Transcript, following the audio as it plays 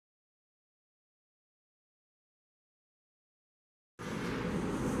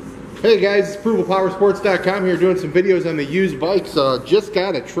Hey guys, it's ProvenPowersports.com here doing some videos on the used bikes. Just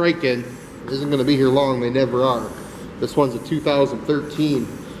got a trike in. Isn't going to be here long, they never are. This one's a 2013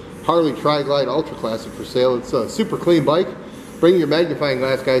 Harley Triglide Ultra Classic for sale. It's a super clean bike. Bring your magnifying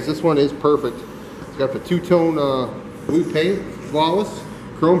glass, guys. This one is perfect. It's got the two-tone blue paint, flawless.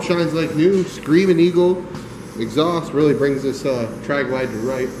 Chrome shines like new, Screaming Eagle exhaust. Really brings this Triglide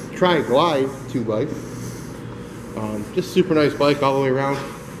to life. Just super nice bike all the way around.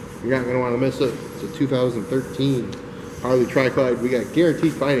 You're not going to want to miss it. It's a 2013 Harley Triglide. We got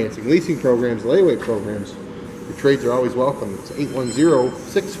guaranteed financing, leasing programs, layaway programs. Your trades are always welcome. It's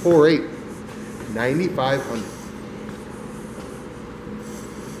 810-648-9500.